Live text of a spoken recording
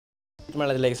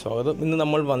മലയാളത്തിലേക്ക് സ്വാഗതം. ഇന്ന്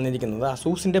നമ്മൾ വന്നിരിക്കുന്നത്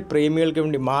അസൂസിൻ്റെ പ്രേമികൾക്ക്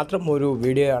വേണ്ടി മാത്രം ഒരു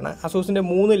വീഡിയോ ആണ്. അസൂസിൻ്റെ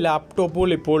 3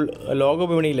 ലാപ്ടോപ്പുകൾ ഇപ്പോൾ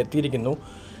ലോകവിപണിയിൽ എത്തിയിരിക്കുന്നു.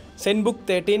 ZenBook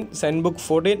 13, ZenBook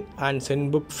 14 and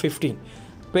ZenBook 15.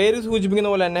 പേര് സൂചിപ്പിക്കുന്ന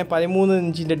പോലെ തന്നെ 13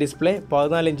 ഇഞ്ചിൻ്റെ ഡിസ്പ്ലേ,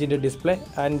 14 ഇഞ്ചിൻ്റെ ഡിസ്പ്ലേ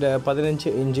ആൻഡ്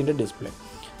 15 ഇഞ്ചിൻ്റെ ഡിസ്പ്ലേ.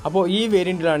 അപ്പോൾ ഈ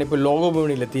വേരിയൻറ്റിലാണ് ഇപ്പോൾ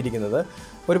ലോകവിപണിയിൽ എത്തിയിരിക്കുന്നത്.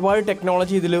 ഒരുപാട്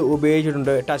ടെക്നോളജി ഇതിൽ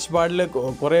ഉപയോഗിച്ചിട്ടുണ്ട്. ടച്ച് പാഡിൽ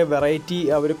കുറേ വെറൈറ്റി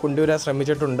അവർ കൊണ്ടുവരാൻ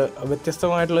ശ്രമിച്ചിട്ടുണ്ട്.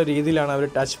 വ്യത്യസ്തമായിട്ടുള്ള രീതിയിലാണ് അവർ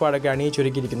ടച്ച് പാഡൊക്കെ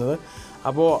അണിയിച്ചൊരുക്കിയിരിക്കുന്നത്.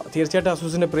 അപ്പോൾ തീർച്ചയായിട്ടും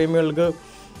അസൂസിൻ്റെ പ്രേമികൾക്ക്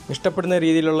ഇഷ്ടപ്പെടുന്ന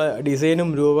രീതിയിലുള്ള ഡിസൈനും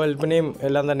രൂപകൽപ്പനയും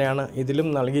എല്ലാം തന്നെയാണ് ഇതിലും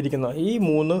നൽകിയിരിക്കുന്നത്, ഈ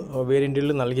 3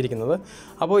 വേരിയൻറ്റുകളിലും നൽകിയിരിക്കുന്നത്.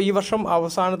 അപ്പോൾ ഈ വർഷം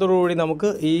അവസാനത്തോടുകൂടി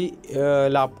നമുക്ക് ഈ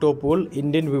ലാപ്ടോപ്പുകൾ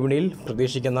ഇന്ത്യൻ വിപണിയിൽ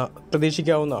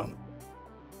പ്രതീക്ഷിക്കാവുന്നതാണ്.